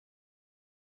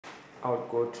I would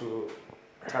go to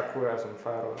Takura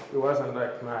Enzo. It wasn't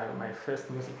like my first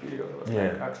music video. It was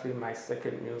like actually my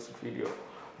second music video,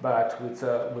 but with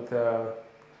a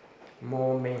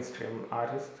more mainstream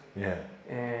artist. Yeah.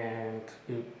 And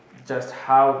just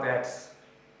how that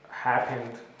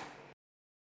happened.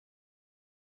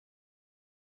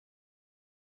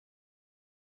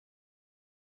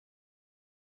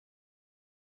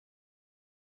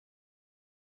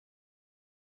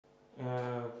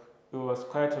 It was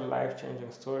quite a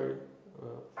life-changing story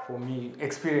for me,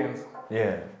 experience.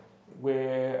 Yeah.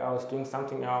 Where I was doing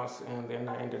something else, and then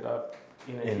I ended up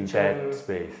in in that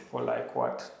space for like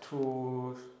what,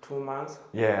 two months.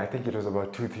 Yeah, I think it was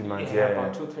about 2-3 months. Yeah,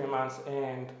 about 2-3 months,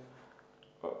 and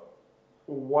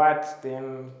what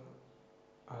then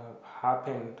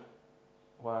happened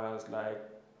was like,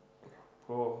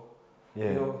 bro,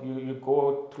 you know, you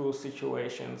go through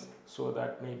situations so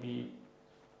that maybe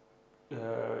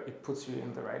it puts you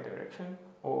in the right direction,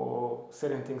 or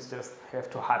certain things just have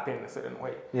to happen a certain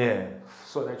way. Yeah.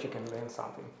 So that you can learn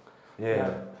something.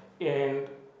 Yeah. And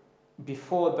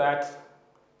before that,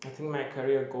 I think my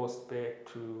career goes back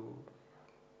to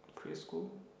preschool.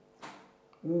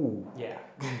 Ooh. Yeah.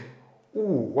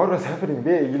 Ooh, what was happening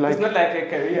there? You like? It's not like a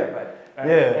career, but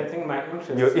I think my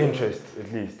interest. Your interest,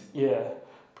 at least. Yeah,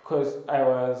 because I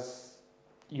was,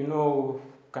 you know,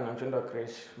 Kanamchendo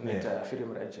Crash,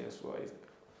 film Rajesh was,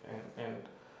 and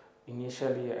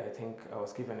initially I think I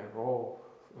was given a role,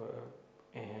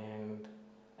 and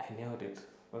I nailed it.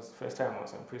 It was the first time I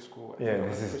was in preschool.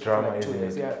 This is drama, like 2 isn't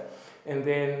days, it? yeah. And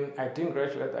then I didn't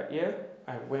graduate that year.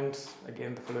 I went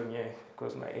again the following year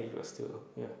because my age was still,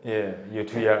 Yeah, you're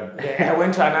too young. Yeah, I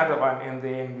went to another one, and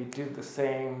then we did the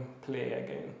same play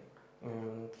again.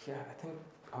 And I think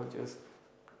I'll just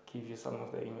give you some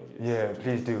of the images. Yeah,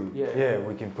 please do. Yeah,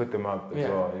 we can put them up as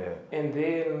well. Yeah. And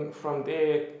then from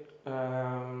there,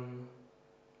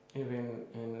 even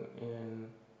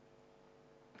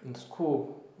in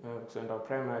school, so in our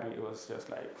primary, it was just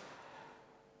like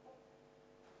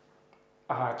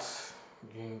art.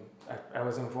 I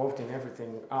was involved in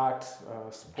everything: art,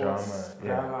 sports,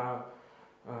 drama,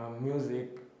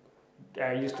 music.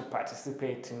 I used to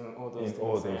participate in all those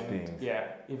things. Yeah,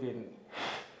 even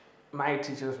my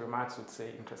teachers' remarks would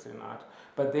say interested in art,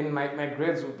 but then my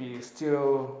grades would be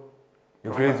still.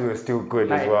 Your grades were still good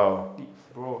like, as well,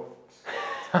 bro.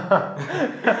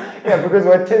 Yeah, because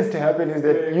what tends to happen is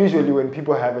that usually when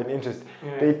people have an interest,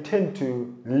 they tend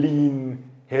to lean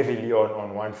heavily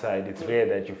on one side. It's rare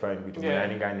that you find between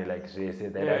like they say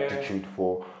that aptitude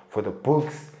for the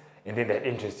books, and then that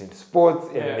interest in sports,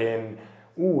 and then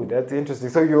that's interesting.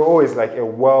 So you're always like a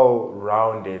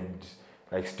well-rounded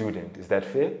like student. Is that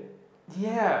fair?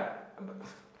 Yeah,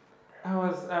 I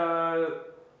was.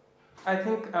 I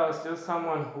think I was just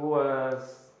someone who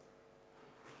was.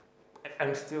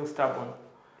 I'm still stubborn.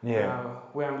 Yeah.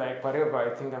 Where I'm like, whatever I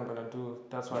think I'm gonna do,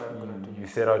 that's what I'm gonna do. You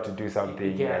set out to do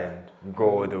something and you go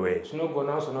all the way. It's not go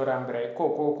now, so not I'm like,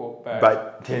 go.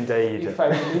 But if I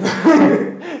believe,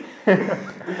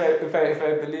 if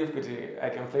I believe I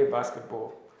can play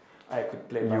basketball, I could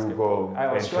play basketball. You go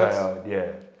I was and try out.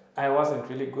 Yeah. I wasn't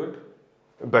really good.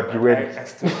 But you went. I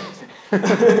still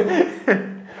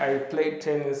went. I played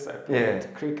tennis. I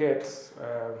played cricket.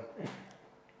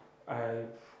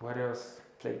 What else?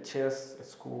 Played chess at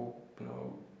school. You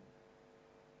know,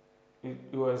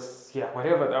 it was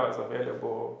whatever that was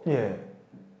available. Yeah.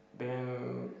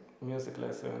 Then music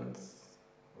lessons.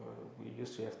 We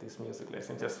used to have this music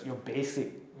lesson, just your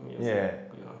basic music. Yeah.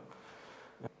 You know.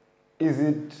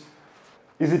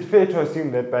 Is it fair to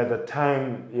assume that by the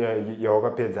time you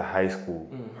appeared at high school,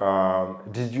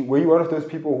 were you one of those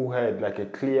people who had like a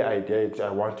clear idea,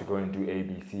 I want to go and do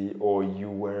ABC, or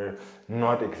you were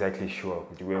not exactly sure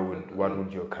what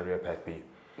would your career path be?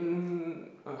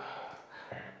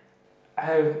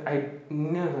 I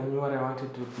never knew what I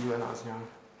wanted to do when I was young.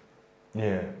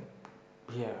 Yeah.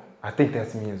 Yeah. I think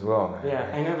that's me as well, man.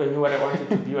 Yeah, I never knew what I wanted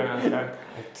to be when I was young. I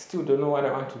still don't know what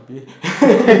I want to be.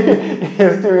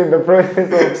 You're still in the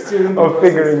process of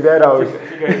figuring that out.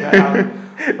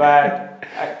 But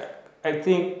I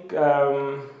think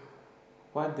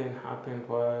what then happened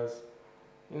was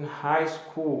in high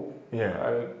school,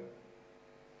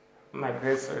 my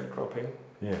grades started dropping.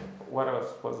 Yeah. What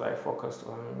was I focused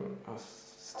on? I was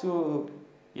still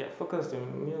focused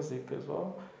on music as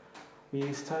well. I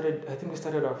think we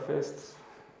started our first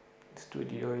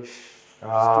studio-ish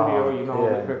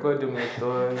studio, recording with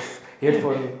those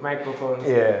headphone microphones,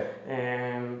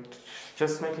 and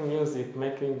just making music,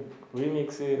 making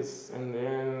remixes, and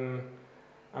then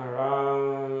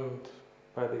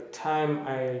by the time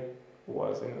I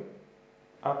was in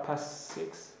upper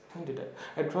 6, when did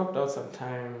I dropped out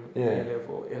sometime A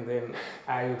level, and then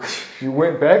You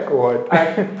went back or what?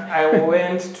 I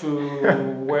went to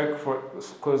work for,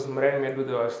 because Mrani Medu,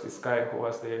 there was this guy who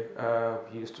was there.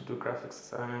 He used to do graphics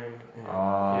design. And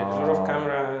he had a lot of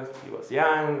cameras. He was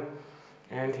young,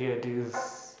 and he had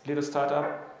his little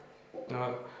startup.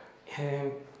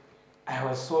 And I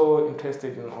was so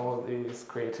interested in all this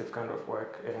creative kind of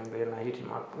work, and then I hit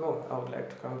him up. No, I would like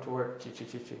to come to work.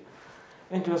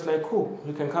 And he was like, cool,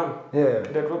 you can come. Yeah.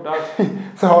 And I dropped out.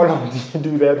 So how long did you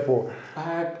do that for?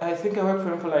 I think I worked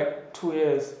for him for like 2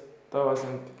 years. That was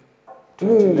in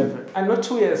 2011. And not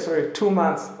 2 years, sorry, 2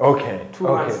 months. Okay. 2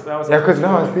 months. That was because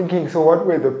now I was thinking, so what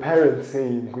were the parents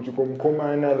saying? Could you come,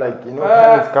 like,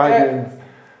 parents, guardians?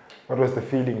 What was the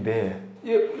feeling there?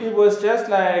 It was just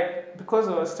like, because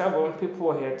I was stubborn,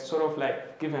 people had sort of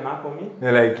like given up on me.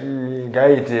 They're like,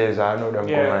 guys, I know them.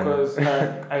 Yeah, because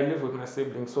I live with my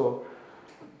siblings, so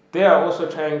they are also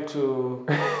trying to.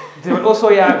 They were also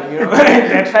young,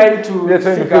 they're trying to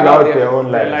figure out their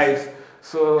own lives.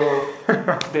 So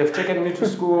they've taken me to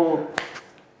school.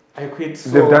 I quit. So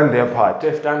they've done their part.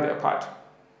 They've done their part.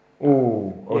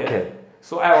 Oh, okay. Yeah.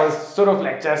 So I was sort of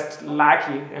like just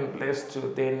lucky and blessed to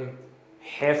then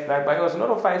have that. But it was a lot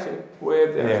of fighting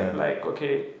where they're like,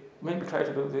 okay, maybe try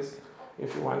to do this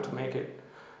if you want to make it.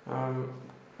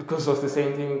 Because it was the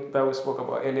same thing that we spoke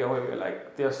about earlier, where we were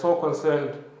like, they're so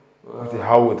concerned.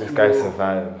 How would this guy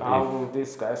survive? How would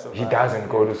this guy survive? He doesn't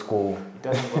go to school. He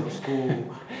doesn't go to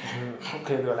school.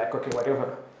 Okay, they were like, okay,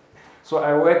 whatever. So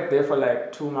I worked there for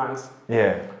like 2 months.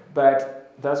 Yeah.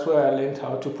 But that's where I learned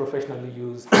how to professionally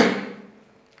use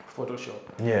Photoshop.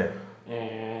 Yeah.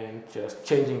 And just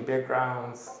changing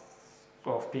backgrounds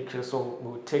of pictures. So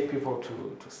we would take people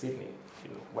to Sydney,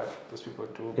 what those people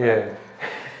do. Yeah.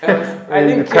 I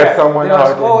think there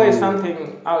was always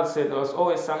something, I would say there was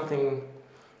always something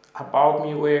about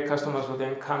me where customers would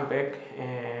then come back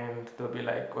and they'll be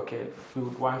like, okay, we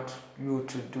would want you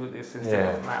to do this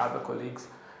instead of my other colleagues.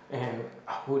 And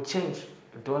we'll change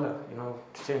 $1,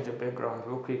 to change the background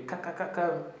real quick.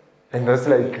 And that's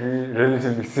like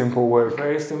relatively simple work.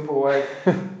 Very simple work.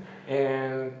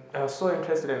 And I was so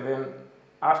interested, and then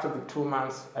after the 2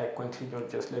 months, I continued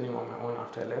just learning on my own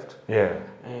after I left. Yeah.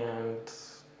 And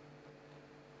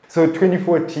so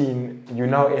 2014, you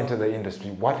now enter the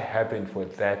industry. What happened for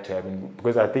that to happen?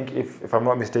 Because I think, if I'm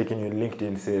not mistaken, your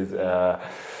LinkedIn says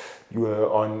you were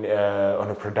on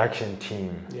a production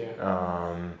team.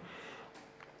 Yeah.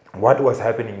 What was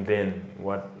happening then?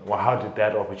 How did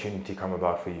that opportunity come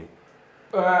about for you?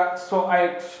 That's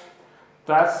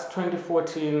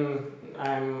 2014.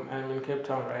 I'm in Cape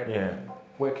Town, right? Yeah.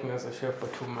 Working as a chef for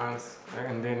 2 months,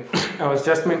 and then I was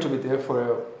just meant to be there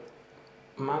for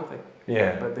a month.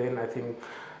 Yeah. But then I think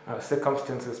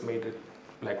circumstances made it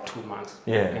like 2 months.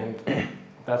 Yeah. And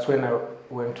that's when I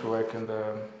went to work in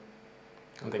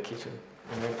the kitchen.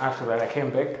 And then after that, I came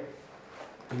back,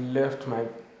 left my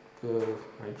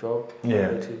job,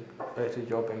 IT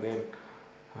job, and then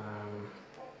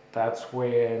that's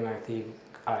when I think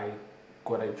I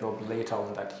got a job later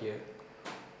on that year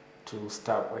to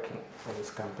start working for this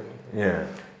company. Yeah.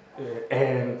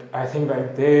 And I think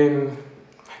back then,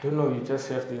 I don't know, you just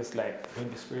have this like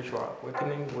maybe spiritual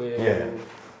awakening where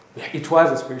it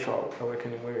was a spiritual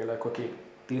awakening where you're like, okay,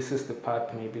 this is the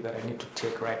path maybe that I need to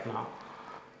take right now.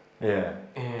 Yeah.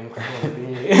 And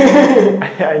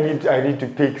I need to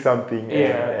pick something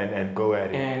and go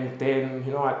at it. And then,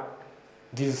 you know what,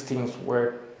 these things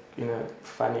work in a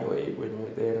funny way when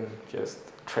you then just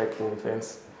track the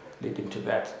events leading to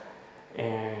that.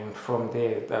 And from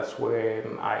there, that's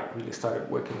when I really started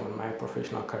working on my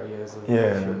professional career as a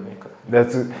filmmaker.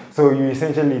 So you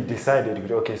essentially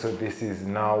decided, okay, so this is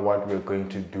now what we're going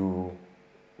to do.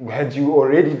 Had you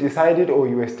already decided, or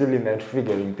you were still in that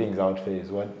figuring things out phase?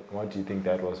 What do you think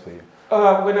that was for you?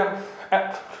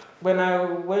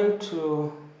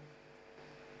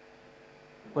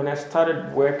 When I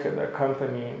started work at the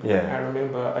company, I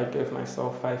remember I gave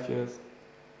myself 5 years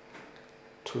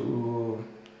to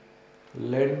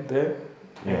learn there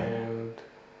and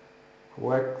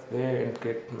work there and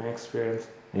get my experience.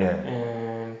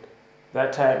 And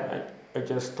that time I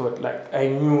just thought, like, I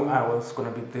knew I was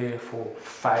gonna be there for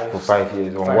 5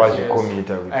 years. Or was you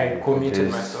committed? I committed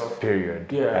myself.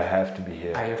 Period. Yeah. I have to be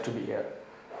here. I have to be here.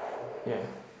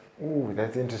 Yeah. Ooh,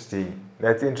 that's interesting.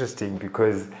 That's interesting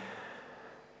because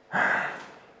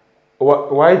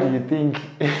why do you think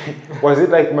was it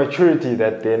like maturity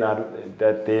that then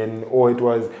or it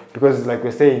was because, like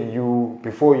we're saying, you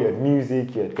before you had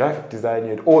music, you had graphic design,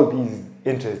 you had all these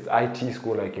interests, IT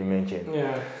school like you mentioned.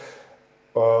 Yeah.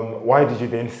 why did you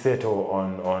then settle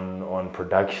on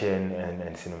production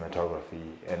and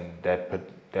cinematography and that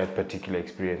particular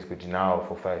experience? Because now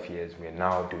for 5 years we're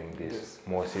now doing this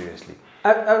more seriously.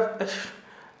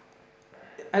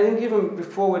 I think even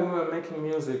before, when we were making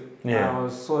music, I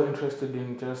was so interested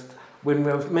in just when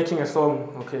we were making a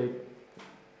song. Okay,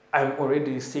 I'm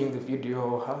already seeing the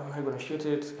video. How am I going to shoot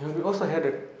it? And we also had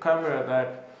a camera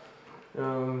that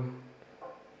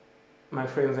my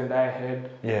friends and I had.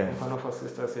 One of our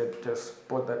sisters had just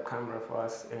bought that camera for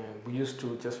us, and we used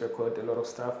to just record a lot of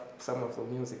stuff. Some of the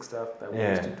music stuff that we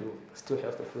used to do. Still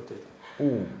have the footage.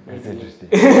 Ooh, that's interesting.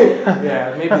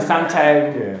 Maybe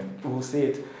sometime we'll see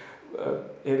it.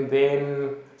 And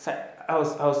then so I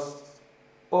was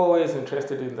always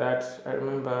interested in that. I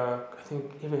remember, I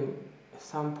think even at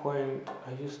some point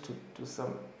I used to do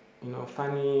some,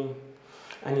 funny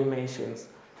animations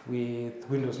with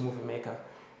Windows Movie Maker.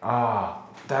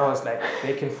 That was like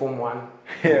back in Form 1.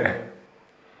 It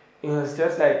was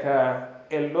just like a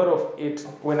lot of it.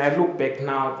 When I look back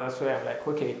now, that's where I'm like,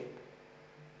 okay,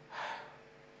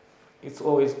 it's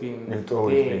always been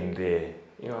there.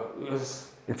 It was.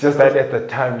 It's just that at the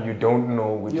time you don't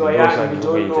know. You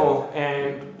don't know,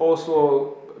 and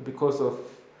also because of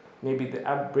maybe the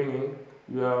upbringing,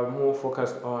 you are more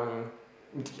focused on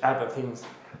other things.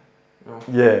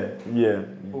 Okay,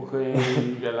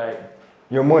 you're like.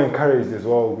 You're more encouraged as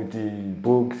well with the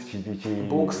books.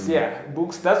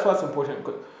 Books. That's what's important.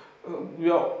 We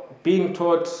are being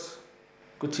taught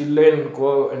to learn,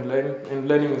 go and learn, and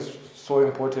learning is so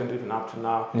important even up to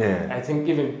now. I think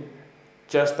even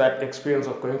just that experience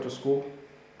of going to school,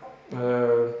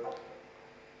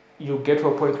 you get to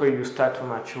a point where you start to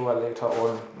mature later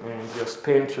on, and you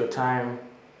spend your time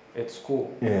at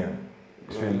school,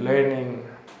 learning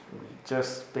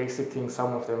just basic things.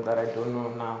 Some of them that I don't know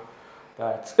now.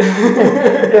 But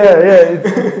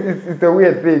it's a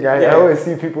weird thing. I always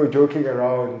see people joking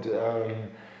around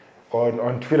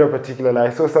on Twitter, particularly. I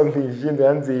saw something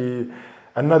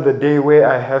another day where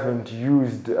I haven't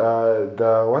used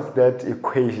what's that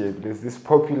equation? There's this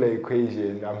popular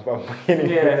equation. I'm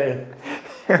beginning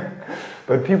to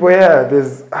but people,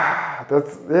 that's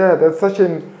such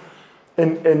an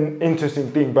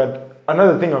interesting thing. But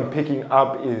another thing I'm picking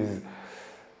up is,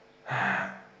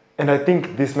 and I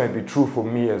think this might be true for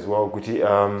me as well, Gucci,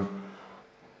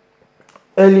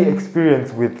 early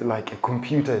experience with like a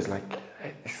computer is like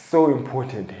so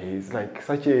important. It's like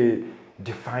such a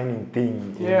defining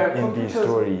thing in these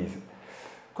stories.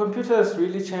 Computers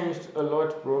really changed a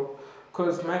lot, bro.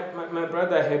 Because my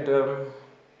brother had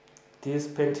this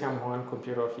Pentium 1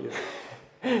 computer of his.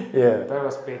 That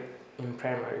was back in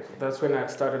primary. That's when I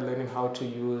started learning how to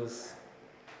use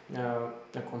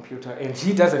a computer. And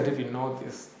he doesn't even know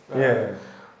this.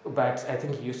 But I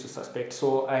think he used to suspect.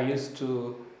 So I used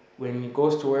to, when he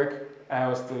goes to work, I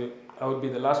would be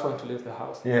the last one to leave the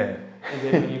house. And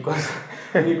then when he goes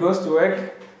to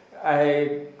work,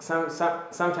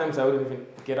 sometimes I wouldn't even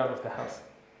get out of the house.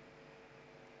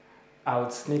 I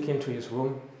would sneak into his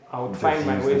room. I would find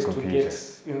my ways to get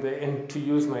in there and to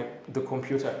use the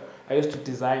computer. I used to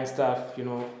design stuff,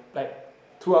 like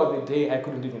throughout the day I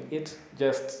couldn't even eat.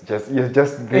 Just there.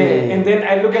 And then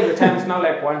I look at the times now,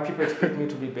 like when people expect me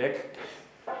to be back.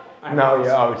 Now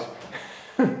you're out.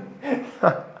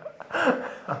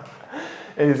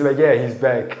 And it's like, he's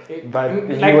back. But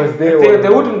he was there.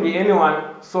 There wouldn't be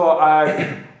anyone. So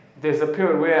there's a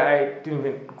period where I didn't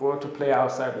even go to play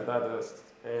outside with others.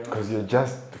 Because you're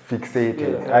just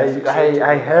fixated.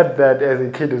 I heard that as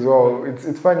a kid as well.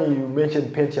 It's funny you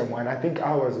mentioned Pentium 1. I think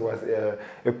ours was a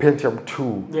Pentium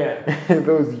 2.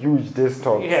 Those huge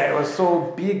desktops. It was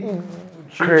so big,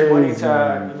 huge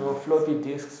monitor, floppy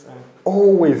disks.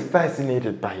 Always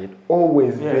fascinated by it.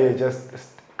 Always there. Just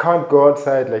can't go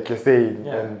outside like you're saying.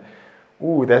 And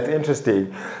that's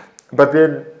interesting. But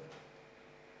then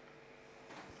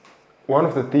one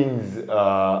of the things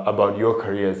about your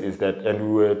careers is that, and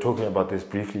we were talking about this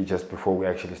briefly just before we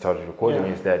actually started recording,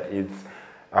 is that it's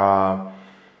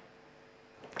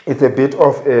a bit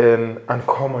of an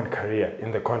uncommon career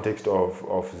in the context of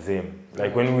Zim.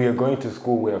 Like when we are going to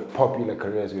school, we have popular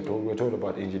careers. We're taught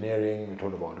about engineering, we're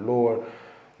taught about law,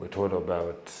 we're taught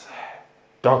about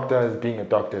doctors. Being a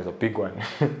doctor is a big one.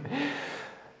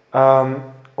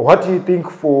 What do you think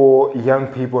for young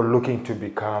people looking to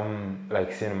become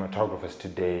like cinematographers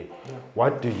today?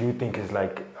 What do you think is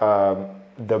like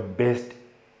the best,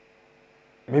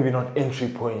 maybe not entry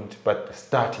point, but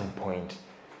starting point?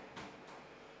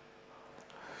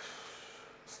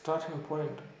 Starting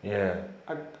point? Yeah.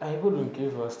 I wouldn't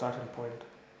give a starting point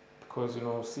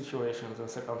because situations and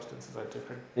circumstances are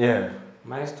different. Yeah.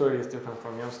 My story is different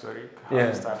from your story. How Yeah.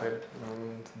 I started,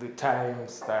 and the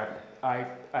times that I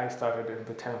started, and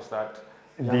the times that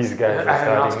these guys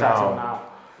are starting now.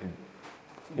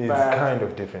 It's But kind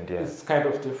of different, yeah. It's kind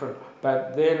of different.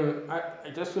 But then I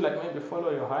just feel like maybe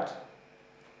follow your heart.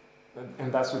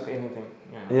 And that's with anything.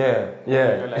 Yeah.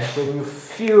 You're like, when you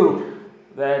feel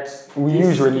that we this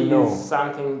usually know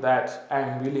something that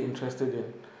I'm really interested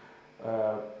in,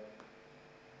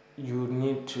 you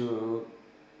need to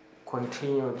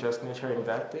continue just nurturing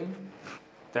that thing.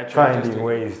 That you're finding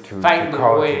ways to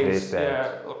cultivate that.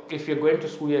 Yeah. If you're going to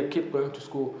school, keep going to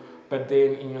school. But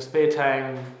then in your spare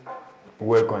time,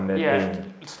 work on that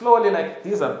thing. Slowly, like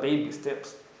these are baby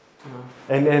steps.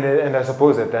 And I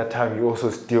suppose at that time you also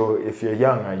still, if you're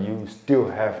younger, you still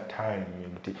have time.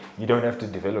 You don't have to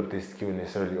develop this skill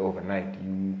necessarily overnight.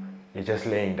 You're just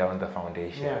laying down the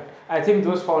foundation. Yeah, I think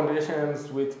those foundations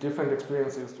with different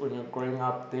experiences when you're growing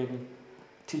up, they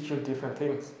teach you different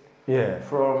things. Yeah.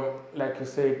 From, like you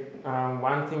said,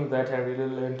 one thing that I really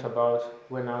learned about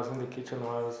when I was in the kitchen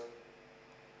was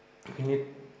you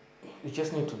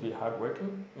just need to be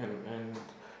hardworking and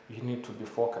you need to be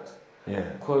focused. Yeah.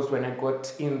 Because when I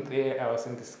got in there, I was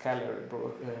in this gallery,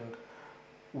 bro, and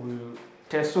we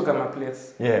tesuka my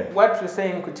place. Yeah. What you're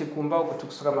saying, kutikumba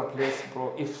kutusuka my place,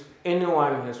 bro. If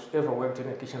anyone has ever worked in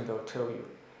a kitchen, they'll tell you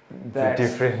that. The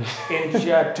difference. And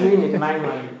you are doing it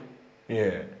manually.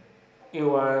 Yeah. It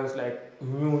was like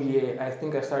New Year. I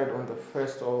think I started on the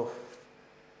first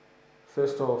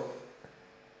of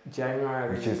January.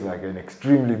 Which is like an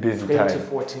extremely busy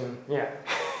 2014. time. Yeah.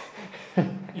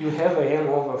 You have a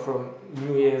hangover from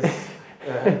New Year's Eve.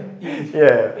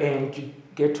 Yeah. And you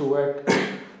get to work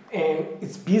and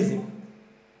it's busy.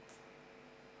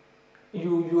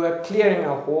 You are clearing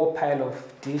a whole pile of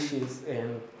dishes,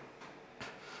 and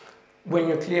when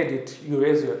you cleared it, you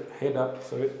raise your head up.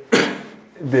 So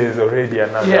there's already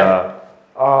another. Yeah.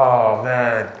 Oh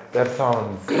man, that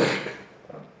sounds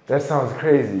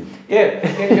crazy. Yeah,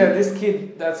 and you're this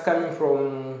kid that's coming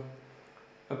from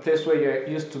a place where you're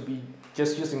used to be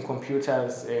just using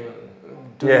computers and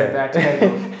doing that kind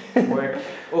of work.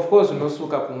 Of course, you know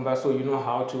Suka Kumba, so you know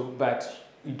how to, but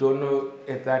you don't know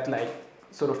at that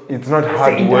sort of. It's not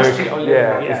hard work.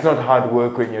 Yeah, it's not hard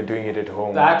work when you're doing it at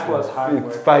home. That was hard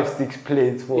work. It's 5-6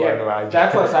 plates for an hour.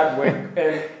 That was hard work,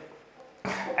 and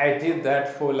I did that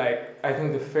for I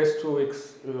think the first 2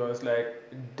 weeks it was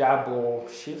double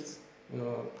shifts.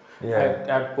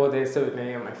 Yeah. I go there 7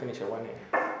 a.m. I finish at 1 a.m.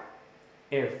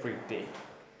 every day.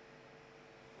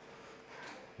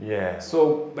 Yeah.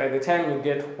 So by the time you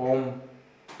get home,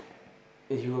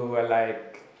 you were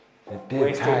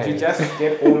wasted. You just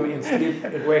get home and sleep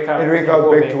and wake up. And wake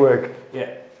up back to work.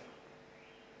 Yeah.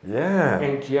 Yeah.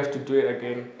 And you have to do it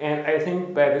again. And I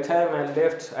think by the time I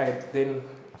left, I then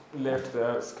left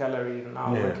the scullery,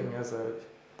 now working as a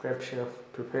prep chef,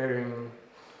 preparing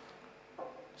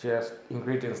just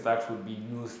ingredients that would be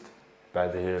used by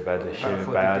the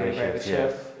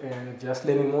chef, and just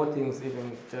learning more things,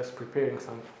 even just preparing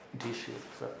some dishes.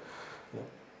 So, yeah.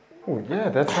 Oh yeah,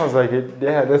 that sounds like it.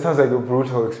 Yeah, that sounds like a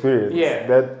brutal experience.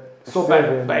 Yeah. So by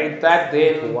that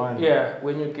then,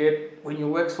 when you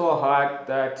work so hard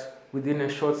that within a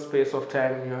short space of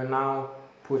time you're now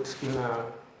put in a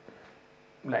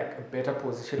better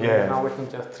position. Yeah. You're now working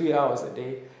just 3 hours a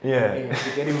day. Yeah. And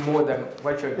you're getting more than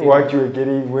what you're getting. What you were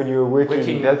getting when you were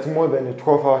working. That's more than a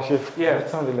 12-hour shift. Yeah. That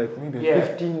sounded like maybe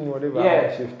 15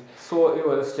 hour shift. So it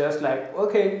was just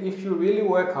okay, if you really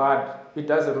work hard, it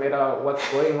doesn't matter what's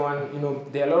going on.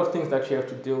 There are a lot of things that you have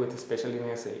to deal with, especially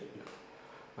in SA.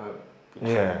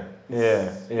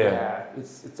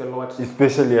 It's a lot.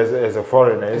 Especially as a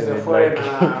foreigner, isn't it? As a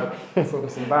foreigner from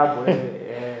Zimbabwe,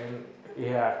 and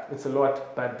it's a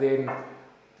lot. But then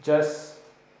just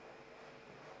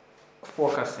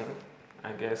focusing,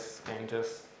 I guess, and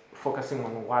just focusing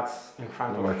on what's in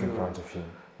front of you. What's in front of you.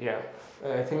 Yeah.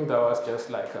 I think that was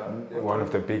just one of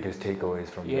the biggest takeaways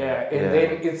from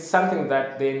then it's something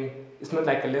that then it's not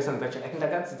like a lesson that you're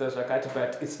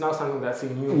but it's now something that's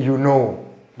in you. You know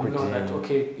that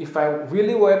okay, if I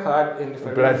really work hard and if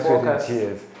I really focus,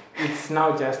 it's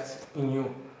now just in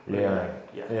you. Yeah.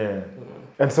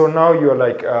 And so now you're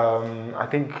I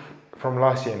think from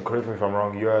last year, and correct me if I'm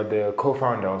wrong, you're the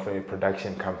co-founder of a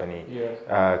production company,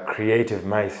 Creative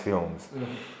Mice Films.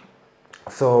 Mm-hmm.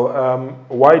 So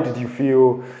why did you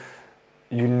feel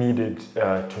you needed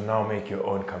to now make your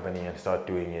own company and start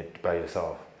doing it by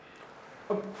yourself?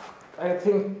 I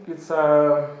think it's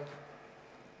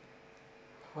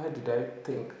why did I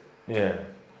think? Yeah.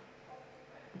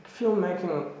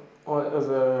 Filmmaking or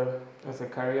as a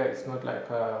career, it's not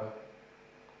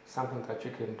something that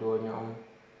you can do on your own.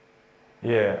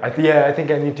 Yeah, I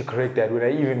think I need to correct that.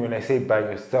 When I say by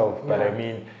yourself, but I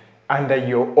mean under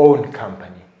your own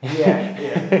company.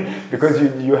 Yeah. Because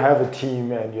you have a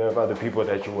team and you have other people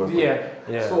that you work with.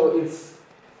 Yeah. So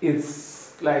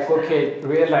it's like, okay,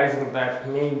 realizing that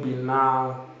maybe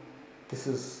now this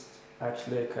is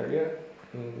actually a career.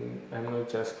 I'm not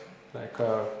just like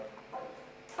a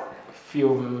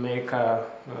filmmaker.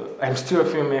 I'm still a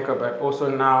filmmaker, but also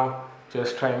now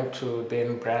just trying to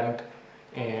then brand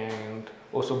and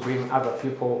also bring other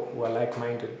people who are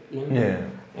like-minded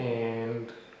in.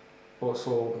 And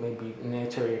also maybe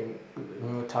nurturing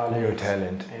new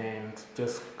talent and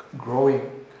just growing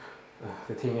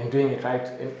the thing and doing it right.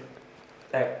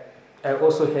 And I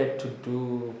also had to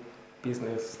do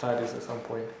business studies at some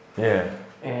point.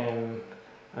 And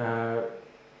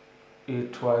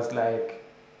it was like,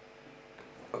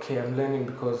 okay, I'm learning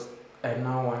because I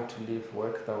now want to leave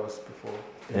work that was before.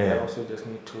 And I also just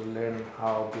need to learn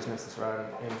how businesses run,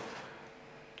 and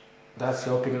that's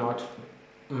helping out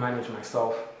manage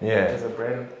myself as a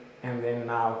brand, and then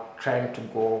now trying to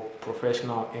go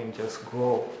professional and just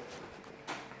grow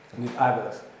with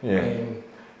others and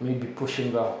maybe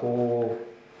pushing the whole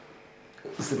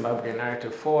Zimbabwean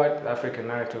narrative forward, the African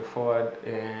narrative forward,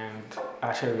 and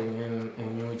ushering in a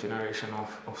new generation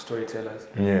of storytellers.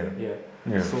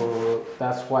 So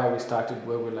that's why we started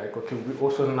where we're like, okay, we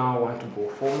also now want to go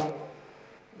formal,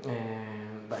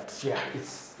 but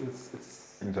it's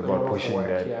about pushing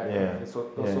that. It's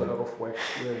also a lot of work.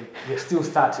 We're still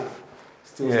starting.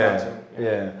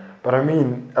 But I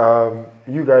mean,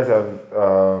 you guys have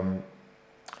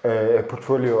a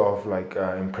portfolio of like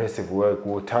impressive work.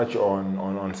 We'll touch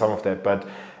on some of that, but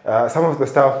some of the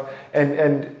stuff,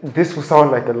 and this will sound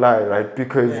like a lie, right?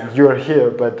 Because you're here,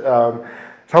 but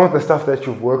some of the stuff that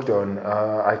you've worked on,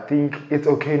 I think It's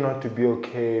Okay Not to Be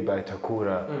Okay by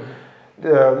Takura.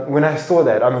 When I saw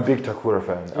that, I'm a big Takura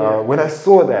fan. When I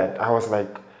saw that, I was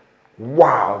like,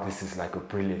 wow, this is like a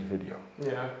brilliant video.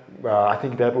 I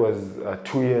think that was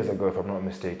 2 years ago, if I'm not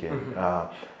mistaken.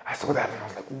 I saw that and I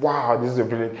was like, wow, this is a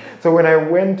brilliant. So when I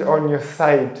went on your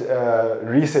site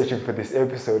researching for this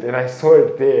episode and I saw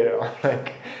it there, I was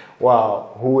like,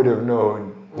 wow, who would have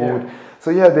known?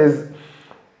 So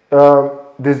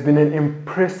there's been an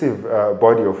impressive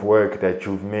body of work that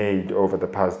you've made over the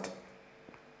past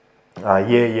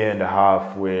year and a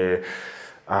half, where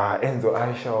Enzo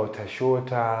Ishall,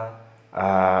 Tashota,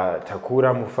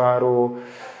 Takura Mufaro,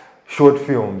 short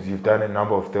films, you've done a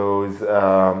number of those.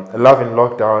 Love in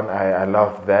Lockdown, I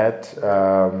loved that.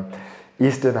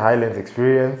 Eastern Highlands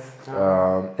Experience,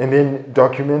 and then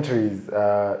documentaries,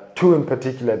 two in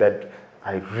particular that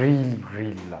I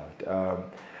really loved.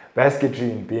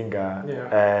 Basketry in Binga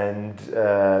and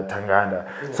Tanganda.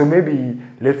 So maybe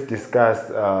let's discuss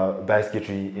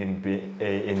basketry in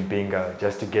Binga,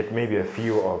 just to get maybe a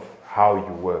feel of how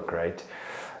you work, right?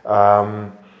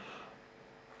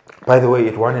 By the way,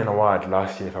 it won an award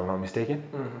last year, if I'm not mistaken.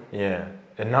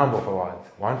 A number of awards.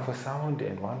 One for sound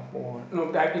and one for...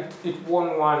 No, it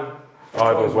won one. Oh,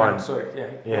 it was one. Sorry,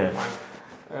 it won one.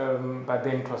 But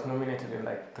then it was nominated in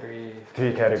like three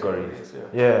categories.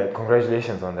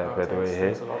 Congratulations on that, by the way.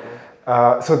 Thanks a lot,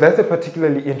 man. So that's a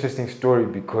particularly interesting story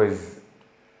because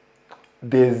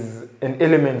there's an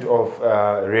element of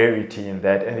rarity in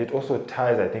that, and it also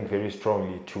ties, I think, very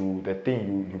strongly to the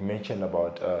thing you mentioned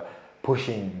about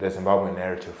pushing the Zimbabwean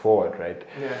narrative forward, right?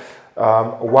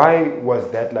 Why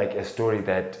was that like a story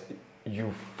that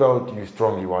you felt you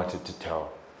strongly wanted to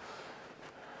tell?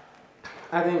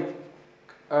 I think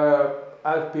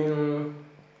I've been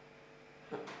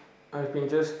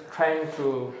just trying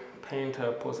to paint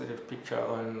a positive picture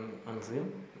on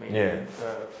Zim, mainly,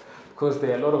 because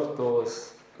there are a lot of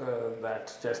those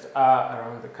that just are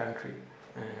around the country,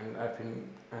 and I've been,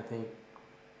 I think,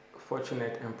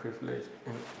 fortunate and privileged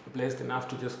and blessed enough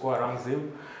to just go around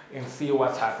Zim and see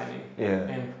what's happening,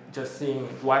 and just seeing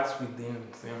what's within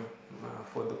Zim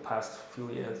for the past few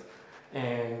years,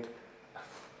 and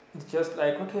it's just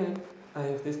like, okay, I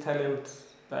have this talent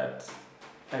that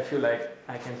I feel like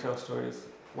I can tell stories.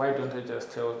 Why don't I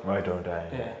just tell? Why don't I?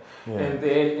 And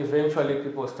then eventually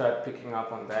people start picking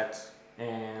up on that,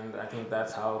 and I think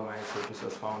that's how my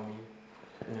producers found me,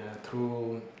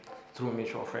 through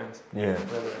mutual friends. Where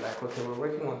they're like, okay, we're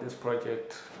working on this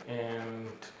project, and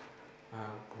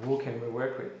who can we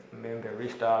work with? And then they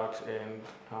reached out, and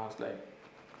I was like,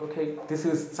 okay, this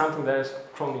is something that I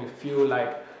strongly feel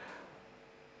like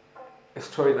a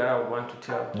story that I would want to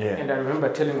tell. And I remember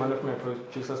telling one of my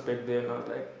producers back then, I was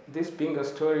like, this being a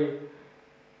story,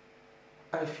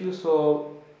 I feel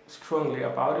so strongly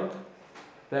about it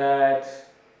that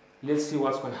let's see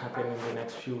what's going to happen in the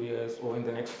next few years or in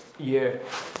the next year.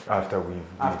 After made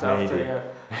it. Yeah.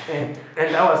 And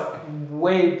that was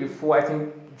way before, I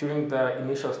think, during the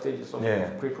initial stages of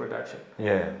pre-production.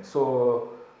 Yeah.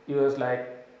 So it was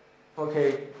like,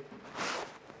 okay,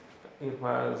 it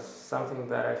was something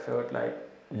that I felt like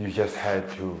you just had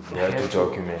to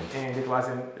document. And it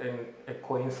wasn't a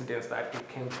coincidence that it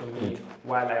came to me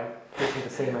while I'm taking the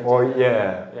same idea.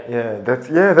 Oh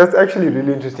that's actually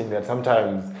really interesting that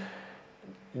sometimes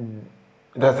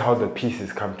that's how the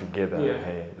pieces come together.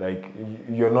 Hey? Like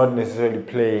you're not necessarily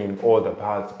playing all the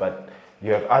parts, but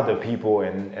you have other people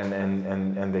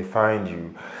and they find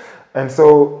you. And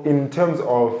so in terms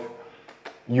of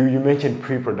you mentioned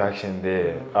pre-production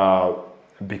there,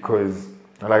 because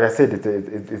like I said,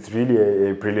 it's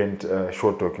really a brilliant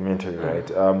short documentary, right?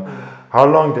 How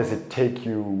long does it take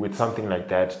you with something like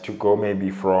that to go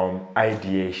maybe from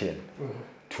ideation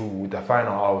to the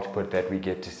final output that we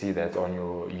get to see that's on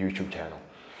your YouTube channel?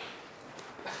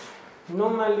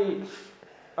 Normally,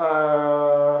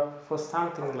 for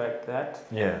something like that,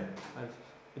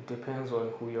 it depends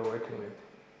on who you're working with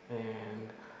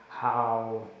and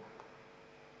how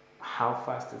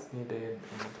fast it's needed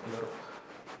and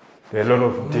there are a lot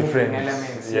of different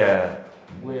elements.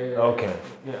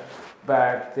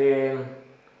 But then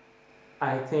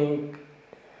I think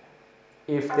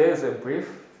if there's a brief,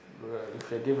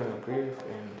 if you're given a brief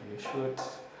and you shoot,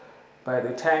 by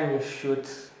the time you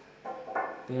shoot,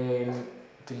 then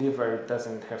delivery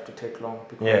doesn't have to take long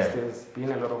because there's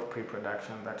been a lot of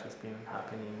pre-production that has been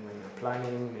happening when you're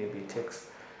planning. Maybe it takes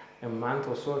a month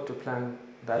or so to plan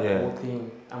that whole thing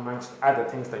amongst other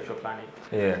things that you're planning.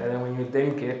 And then when you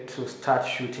then get to start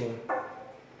shooting,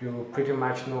 you pretty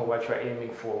much know what you're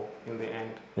aiming for in the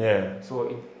end. So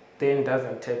it then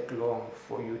doesn't take long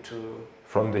for you to...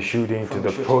 From the shooting to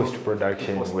the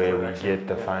post-production where we get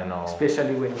the final...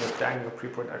 Especially when you're done your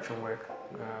pre-production work.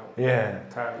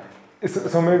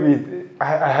 So maybe,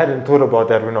 I hadn't thought about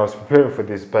that when I was preparing for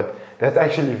this, but that's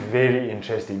actually very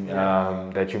interesting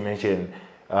that you mentioned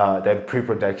that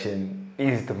pre-production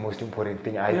is the most important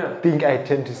thing. I think I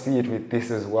tend to see it with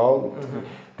this as well.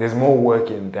 There's more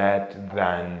work in that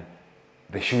than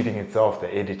the shooting itself, the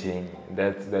editing.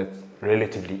 That's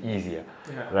relatively easier,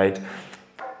 right?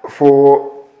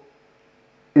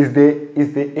 Is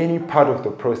there any part of the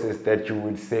process that you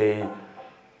would say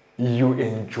you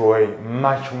enjoy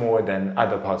much more than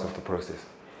other parts of the process?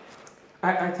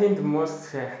 I think the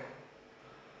most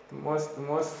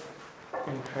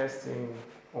interesting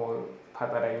or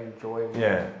part that I enjoy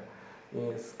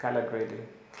is color grading,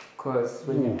 because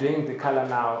when you're doing the color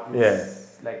now,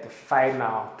 it's like the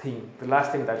final thing, the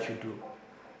last thing that you do,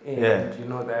 and you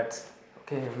know that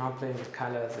okay, I'm not playing with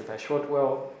colors. If I shot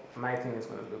well, my thing is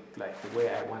going to look like the way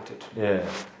I want it to.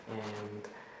 And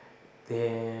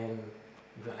then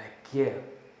you're like,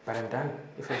 but I'm done.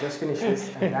 If I just finish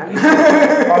this, I'm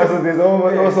done. Also, there's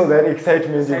also that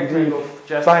excitement of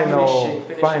just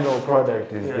final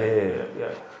product is there.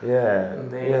 And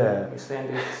then we send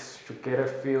it to get a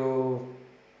few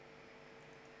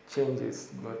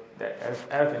changes. But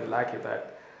I've been lucky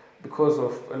that because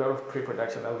of a lot of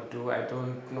pre-production that we do, I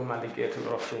don't normally get a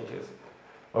lot of changes.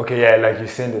 Okay, like you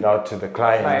send it out to the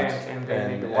client and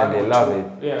then and they love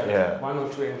it. 1 or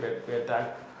 2 and we're done.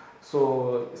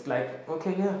 So it's like,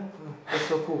 okay, that's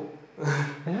so cool.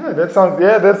 That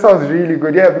sounds really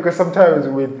good. Yeah, because sometimes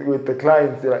with the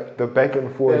clients, like the back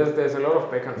and forth. There's a lot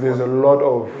of back and forth. There's a lot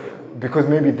of because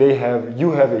maybe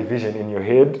you have a vision in your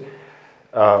head,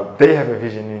 they have a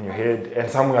vision in your head, and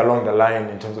somewhere along the line,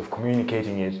 in terms of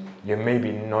communicating it, you're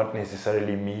maybe not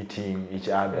necessarily meeting each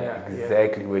other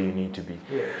exactly where you need to be.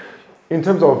 In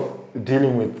terms of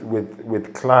dealing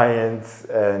with clients,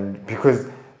 and because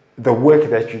the work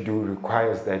that you do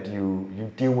requires that you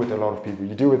deal with a lot of people.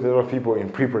 You deal with a lot of people in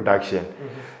pre-production.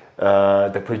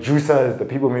 The producers, the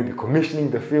people maybe commissioning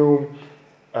the film.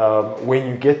 When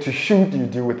you get to shoot, you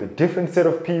deal with a different set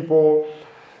of people.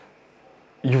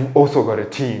 You've also got a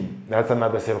team. That's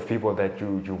another set of people that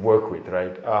you work with,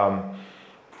 right?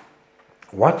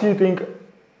 What do you think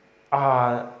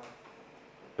are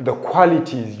the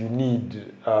qualities you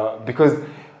need? Because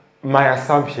my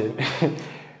assumption...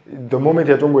 The moment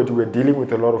you're talking about we're dealing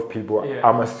with a lot of people,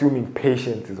 I'm assuming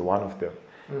patience is one of them.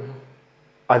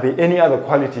 Are there any other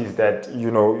qualities that,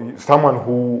 someone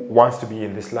who wants to be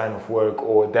in this line of work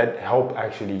or that help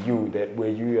actually you, that where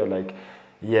you are like,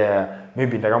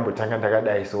 maybe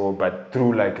but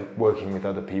through like working with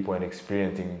other people and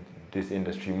experiencing this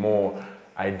industry more,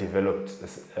 I developed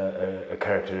a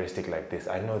characteristic like this?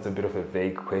 I know it's a bit of a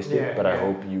vague question, but I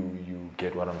hope you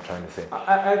get what I'm trying to say.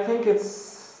 I think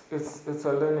it's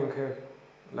a learning curve.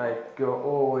 like you're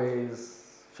always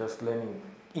just learning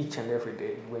each and every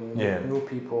day when you meet new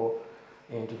people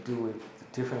and you deal with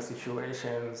different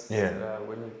situations.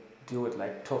 When you deal with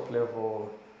like top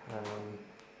level,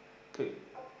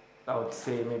 I would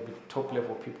say maybe top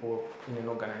level people in an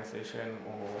organization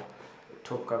or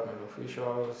top government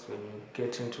officials. When you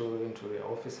get into their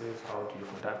offices, how do you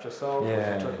conduct yourself? When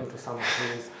you're talking to someone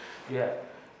who's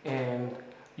and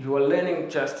you are learning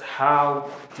just how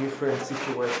different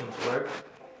situations work,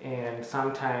 and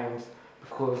sometimes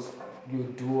because you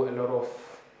do a lot of,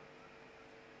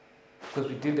 because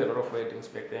we did a lot of weddings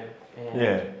back then,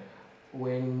 and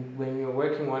when you're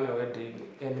working on a wedding,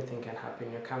 anything can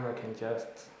happen. Your camera can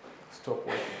just stop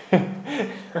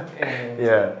working,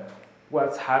 and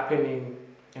what's happening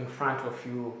in front of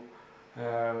you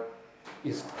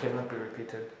cannot be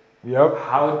repeated.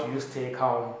 How do you stay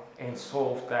calm and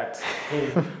solve that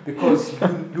thing? Because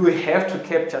you have to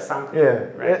capture something.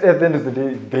 Right? At the end of the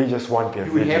day, they just want their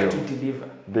video. You have to deliver.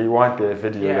 They want their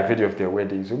video, the video of their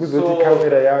wedding. So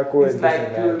it's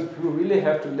like you really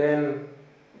have to learn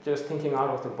just thinking out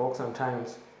of the box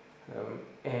sometimes,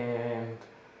 and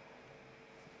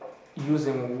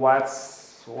using what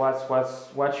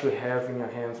you have in your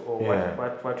hands, or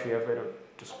what you have at your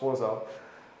disposal.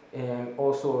 And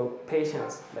also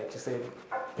patience, like you said.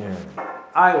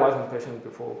 I wasn't patient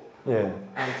before.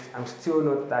 I'm still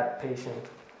not that patient.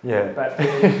 But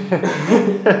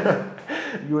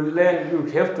you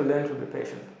have to learn to be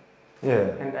patient.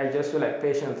 And I just feel like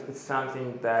patience is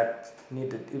something that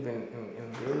needed even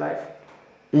in real life.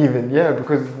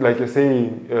 Because like you're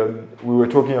saying, we were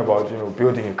talking about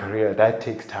building a career. That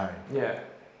takes time.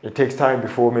 It takes time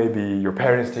before maybe your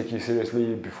parents take you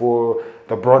seriously, before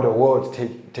the broader world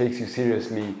takes you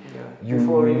seriously.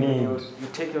 Before you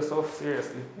take yourself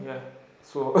seriously.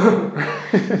 So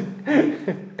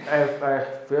I've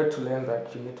had to learn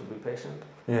that you need to be patient.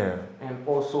 And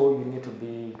also you need to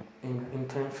be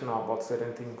intentional about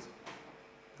certain things.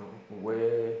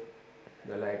 Where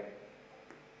you're like,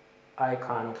 I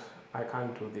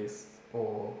can't do this,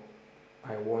 or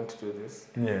I won't do this.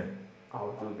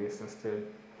 I'll do this instead.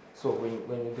 So when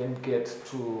you then get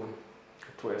to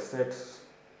a set,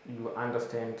 you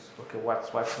understand, okay,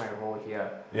 what's my role here?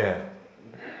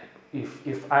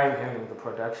 If I'm handling the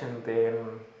production,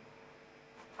 then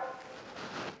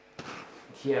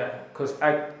because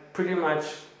I pretty much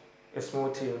a small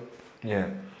team.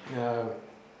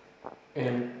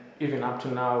 And even up to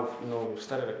now, we've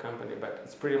started a company, but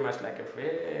it's pretty much like a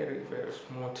very, very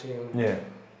small team.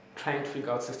 Trying to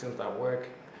figure out systems that work,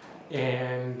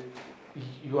 and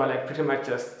you are like pretty much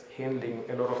just handling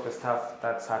a lot of the stuff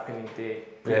that's happening there,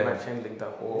 pretty much handling the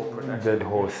whole production. That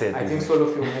whole set. I think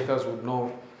solo filmmakers would know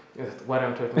what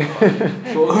I'm talking about.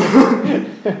 So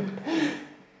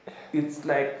it's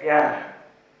like, I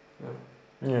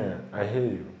hear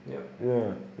you.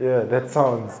 That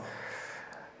sounds,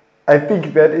 I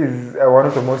think that is one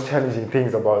of the most challenging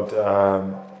things about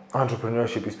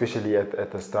entrepreneurship, especially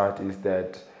at the start, is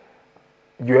that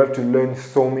you have to learn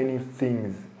so many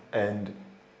things and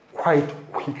quite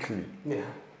quickly.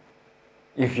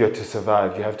 If you're to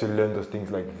survive, you have to learn those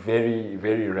things like very,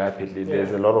 very rapidly.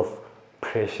 There's a lot of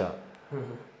pressure.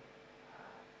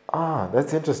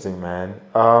 That's interesting, man.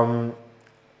 And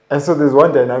so there's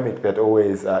one dynamic that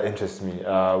always interests me.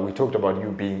 We talked about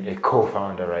you being a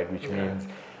co-founder, right? Which means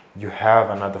you have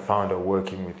another founder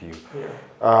working with you.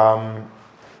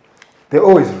 There are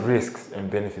always risks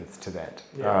and benefits to that.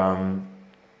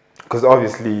 Because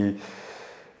obviously,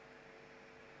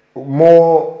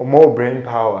 more brain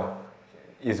power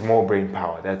is more brain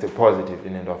power. That's a positive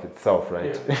in and of itself,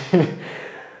 right?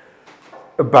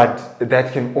 But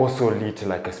that can also lead to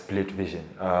like a split vision.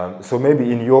 So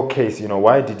maybe in your case,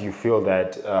 why did you feel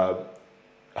that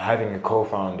having a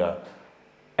co-founder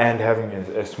and having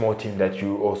a small team that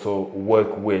you also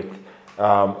work with,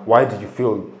 why did you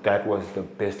feel that was the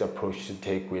best approach to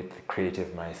take with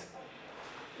Creative Mice?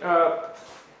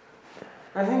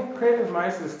 I think Creative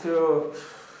Mice is still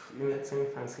in its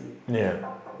infancy.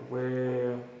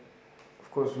 Where,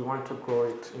 of course, we want to grow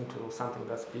it into something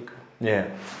that's bigger.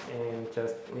 And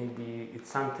just maybe it's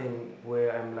something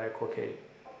where I'm like, okay,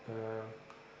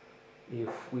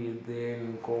 if we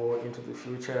then go into the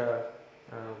future,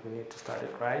 we need to start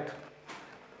it right.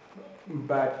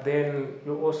 But then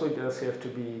you also just have to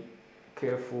be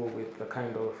careful with the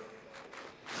kind of,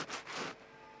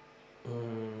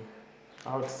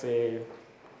 I would say,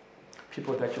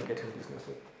 people that you get in business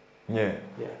with.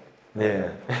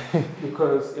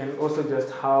 Because, and also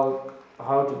just how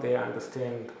do they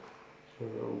understand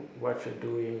what you're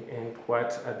doing and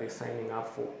what are they signing up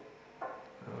for?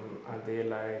 Are they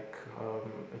like a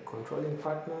controlling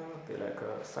partner? Are they like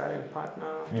a silent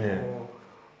partner? Yeah. Or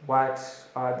what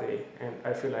are they? And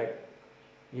I feel like,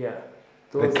 yeah.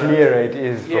 The clearer it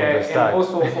is from the start. And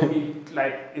also for me,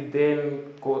 like it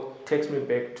then takes me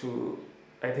back to,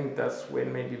 I think that's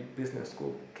when maybe business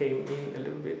school came in a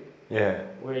little bit. Yeah.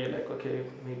 Where you're like, okay,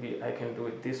 maybe I can do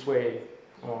it this way,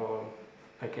 or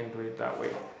I can do it that way.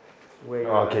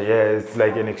 Okay, yeah, it's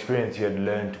like an experience you had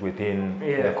learned within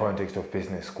Yeah. the context of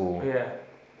business school. Yeah.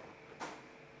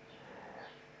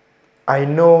 I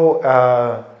know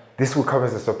this will come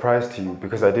as a surprise to you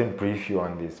because I didn't brief you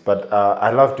on this, but I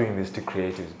love doing this to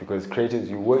creatives because creatives,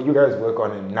 you guys work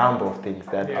on a number of things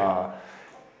that are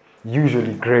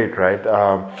usually great, right?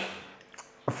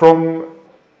 From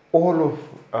all of,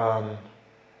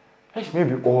 actually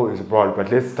maybe all is broad, but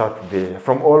let's start there.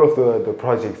 From all of the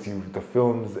projects, the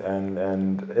films and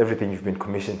everything you've been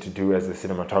commissioned to do as a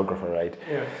cinematographer, right?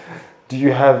 Yeah. Do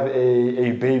you have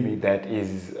a baby that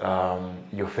is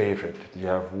your favorite? Do you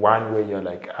have one where you're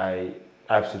like, I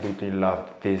absolutely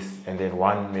loved this, and then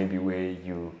one maybe where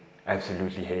you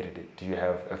absolutely hated it? Do you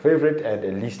have a favorite and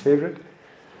a least favorite?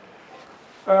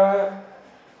 I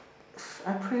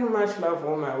pretty much love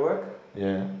all my work.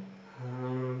 Yeah.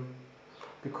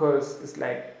 Because it's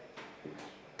like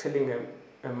telling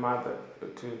a mother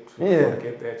to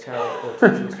forget their child or to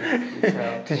choose which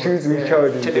child. To choose which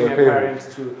child is telling your my favorite.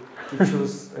 parents to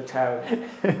choose a child.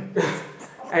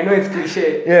 I know it's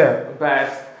cliche. Yeah.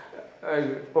 But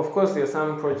of course, there's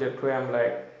some project where I'm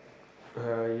like,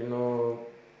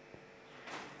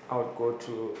 I would go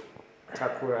to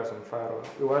Takura Enzo.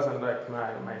 It wasn't like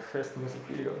my first music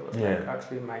video. It was like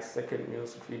actually my second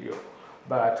music video,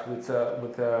 but with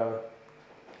a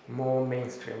more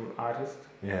mainstream artist.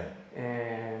 Yeah.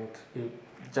 And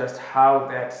just how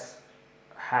that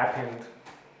happened,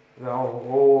 the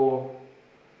whole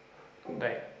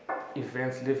like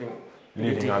events leading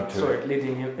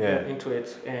into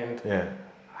it, and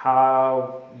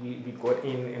how we got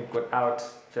in and got out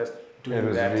just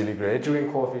doing that. It was really great. During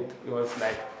COVID, it was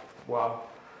like, wow.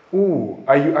 Ooh,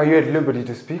 are you at liberty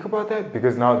to speak about that?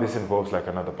 Because now this involves like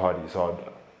another party. So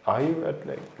are you at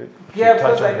like?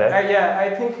 Because I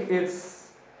think it's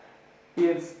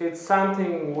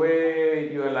something where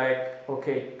you're like,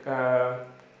 okay,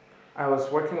 I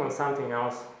was working on something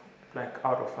else, like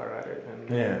out of Harare, and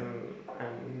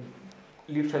I'm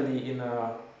literally in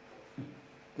a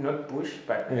not bush,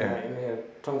 but in a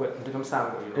Tonga,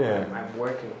 I'm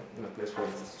working in a place where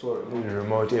it's so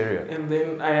remote area. And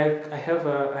then I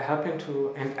happen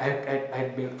to, and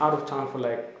I'd been out of town for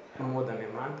like more than a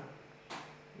month.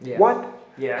 Yeah. What?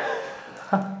 Yeah.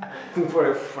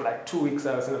 for like 2 weeks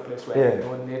I was in a place where I had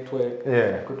no network.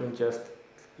 I couldn't just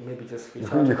reach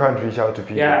out. You can't reach out to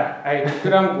people. Yeah, I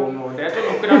couldn't go more.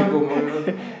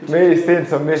 Maybe send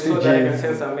some messages. So that I can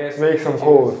send some messages. Make some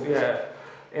calls. Yeah.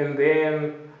 And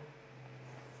then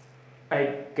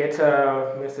I get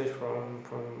a message from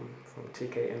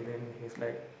TK, and then he's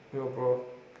like, yo bro,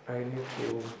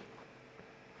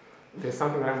 there's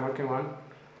something that I'm working on.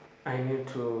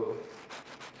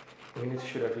 We need to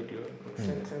shoot a video.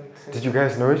 Did you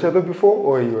guys know each other before,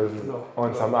 or he was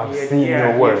on some? I've seen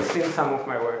your work. I've seen some of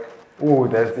my work. Oh,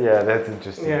 that's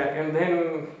interesting. Yeah, and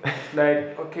then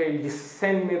like, okay, you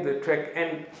send me the track,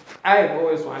 and I've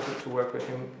always wanted to work with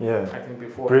him. Yeah, I think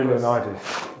before. Brilliant artist.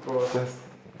 Bro, just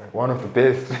like one of the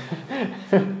best.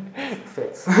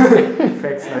 Facts,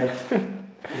 like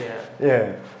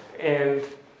yeah. And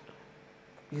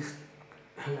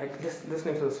like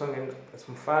listening to the song, and it's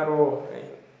from Faro.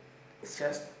 It's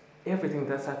just everything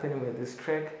that's happening with this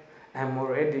track. I'm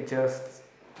already just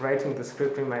writing the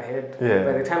script in my head. Yeah.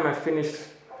 By the time I finish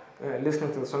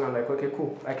listening to the song, I'm like, okay,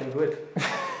 cool, I can do it.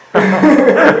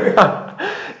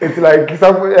 It's like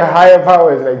a higher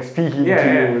power is like speaking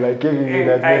to you, like giving you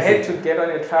that message. I had to get on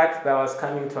a track that was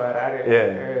coming to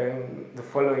Harare the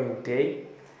following day.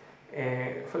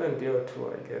 Following day or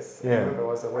two, I guess. I remember it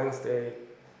was a Wednesday,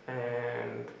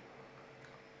 and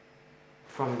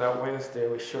from that Wednesday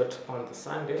we shot on the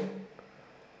Sunday,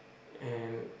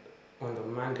 and on the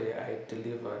Monday I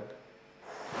delivered.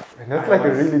 And that's like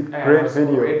a really great video. I was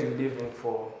already leaving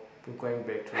for going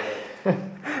back to work.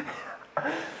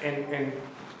 and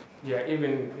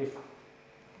even if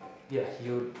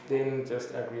you then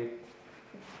just agreed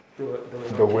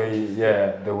the way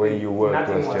you worked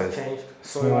was just changed.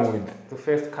 Smooth. So the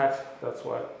first cut, that's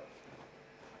what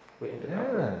we ended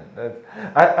up with.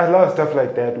 I love stuff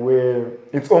like that where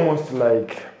it's almost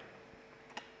like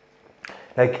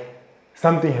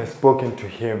something has spoken to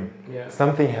him,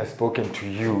 something has spoken to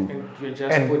you,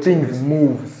 and things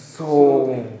move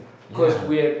so. Because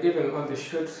we had even on the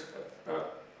shoot,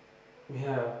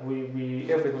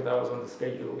 we everything that was on the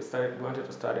schedule. We wanted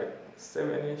to start at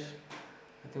 7ish.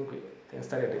 I think we then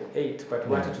started at 8, but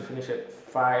we wanted to finish at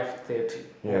 5:30.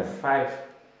 Yeah. 5.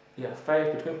 Yeah,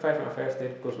 5 between 5 and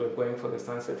 5:30 because we're going for the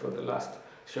sunset for the last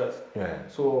shots. Yeah.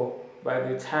 So by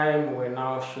the time we're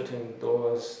now shooting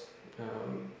those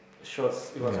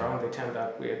shots, it was around the time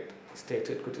that we had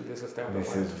stated, this is time we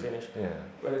wanted to finish. Yeah.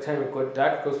 By the time it got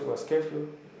dark, because it was curfew,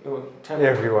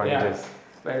 everyone just.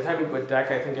 By the time it got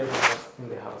dark, I think everyone was in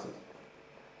their houses.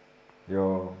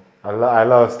 Yo, I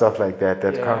love stuff like that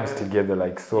comes together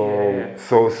like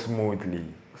so smoothly.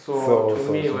 So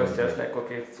to me, it was just like,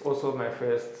 okay, it's also my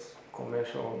first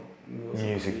commercial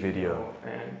music video,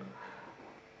 and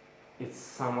it's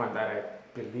someone that I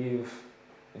believe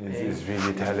is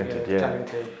really talented.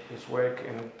 Talented, his work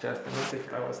and just the music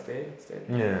that was there.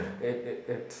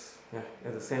 It's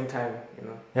at the same time, you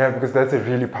know. Yeah, because that's a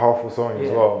really powerful song as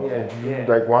well.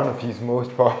 Like one of his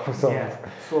most powerful songs. Yeah.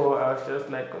 So I was just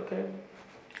like, okay,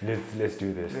 let's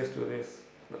do this. Let's do this.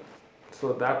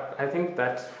 So that I think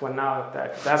that for now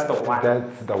that's the one.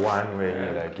 That's the one where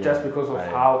you're like, just because of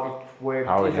how it worked,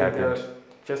 how it happened.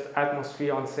 Just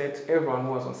atmosphere on set. Everyone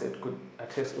who was on set could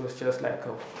attest. It was just like I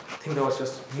think that was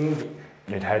just moving.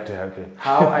 It had to happen.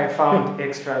 How I found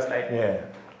extras like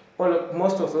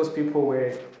most of those people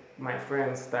were my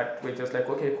friends that were just like,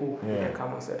 okay, cool, you can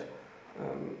come on set,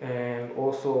 and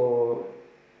also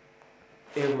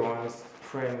everyone's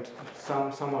friend.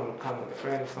 Someone would come with a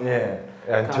friend.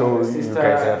 Until you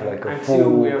guys have like a full.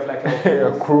 Until we have like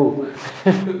a crew.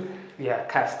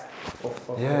 Cast.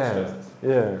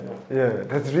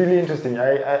 That's really interesting.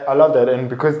 I love that, and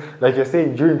because like you're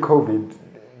saying during COVID,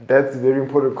 that's very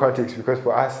important context because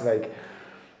for us like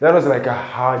that was like a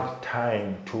hard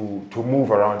time to move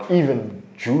around even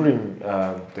during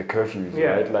the curfews,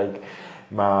 right? Like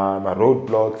my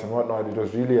roadblocks and whatnot. It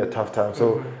was really a tough time.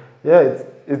 So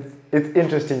it's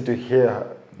interesting to hear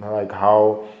like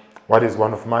how what is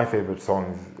one of my favorite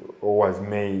songs was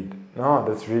made. No,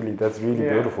 that's really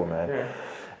beautiful, man. Yeah.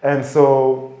 And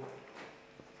so,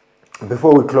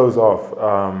 before we close off,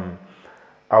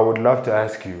 I would love to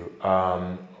ask you,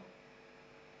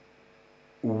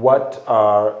 what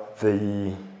are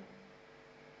the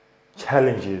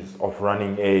challenges of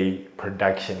running a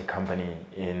production company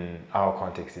in our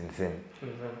context in Zim?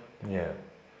 Mm-hmm. Yeah.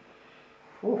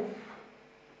 Ooh.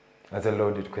 That's a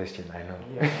loaded question, I know.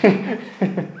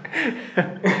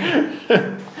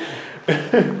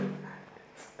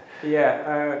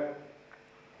 Yeah.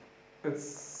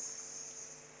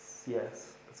 It's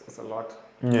a lot.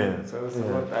 Yeah. So it's a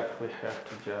lot that we have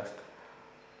to just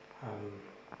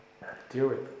deal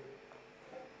with.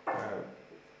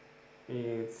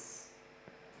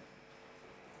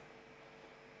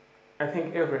 I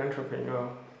think every entrepreneur,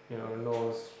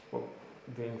 knows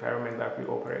the environment that we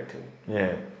operate in.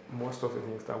 Yeah. Most of the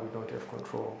things that we don't have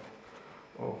control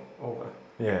over.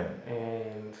 Yeah.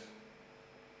 And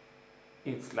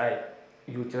it's like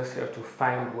you just have to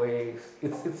find ways.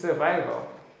 It's survival.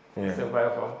 Yeah.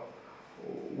 Survival,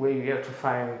 where you have to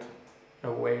find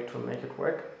a way to make it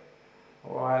work,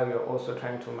 while you're also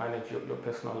trying to manage your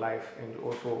personal life, and you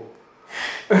also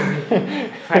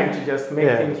trying to just make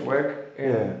things work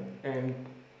and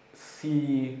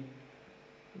see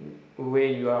where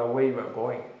you are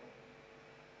going.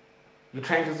 You're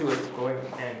trying to see where it's going,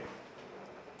 and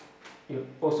you're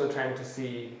also trying to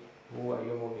see who are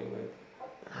you moving with.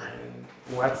 And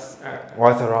what's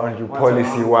around you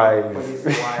policy-wise,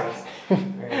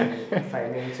 and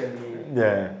financially.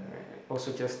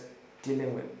 Also just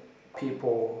dealing with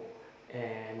people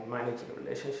and managing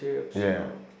relationships.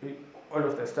 All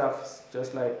of the stuff is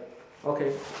just like,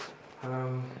 okay,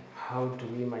 how do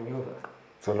we maneuver?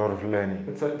 It's a lot of learning.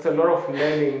 It's a lot of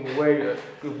learning where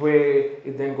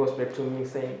it then goes back to me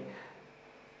saying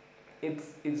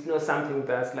it's not something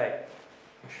that's like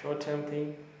a short-term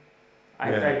thing.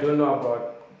 I don't know about,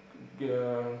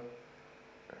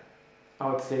 I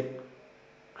would say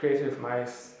creative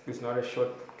minds is not a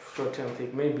short-term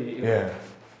thing. Maybe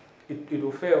it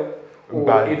will fail,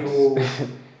 or it will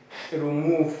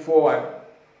move forward.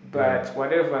 But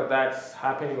whatever that's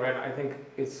happening right now, I think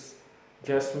it's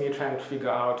just me trying to figure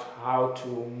out how to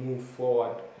move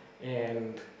forward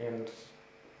and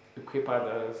equip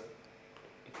others,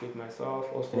 equip myself,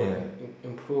 also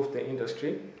improve the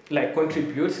industry, like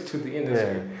contribute to the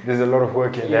industry. Yeah. There's a lot of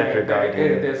work in that regard.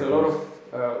 There's a lot of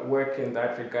work in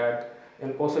that regard,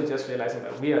 and also just realizing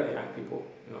that we are the young people,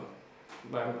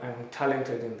 but I'm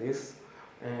talented in this,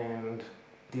 and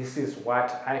this is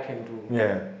what I can do.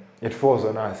 Yeah, it falls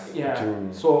on us.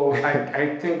 So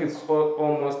I think it's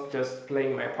almost just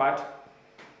playing my part.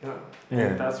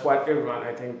 And that's what everyone,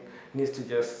 I think, needs to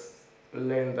just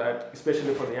learn that,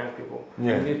 especially for the young people.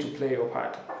 You need to play your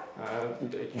part.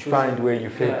 Find where you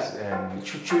fit. And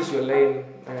choose your lane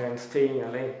and stay in your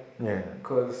lane. Yeah.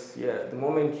 Because the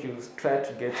moment you try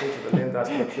to get into the lane that's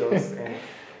not yours, and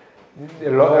a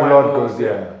lot goes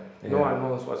there. No one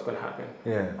knows what's going to happen.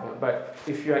 Yeah. But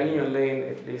if you are in your lane,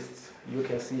 at least you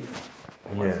can see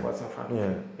what's in front of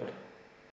you. Yeah.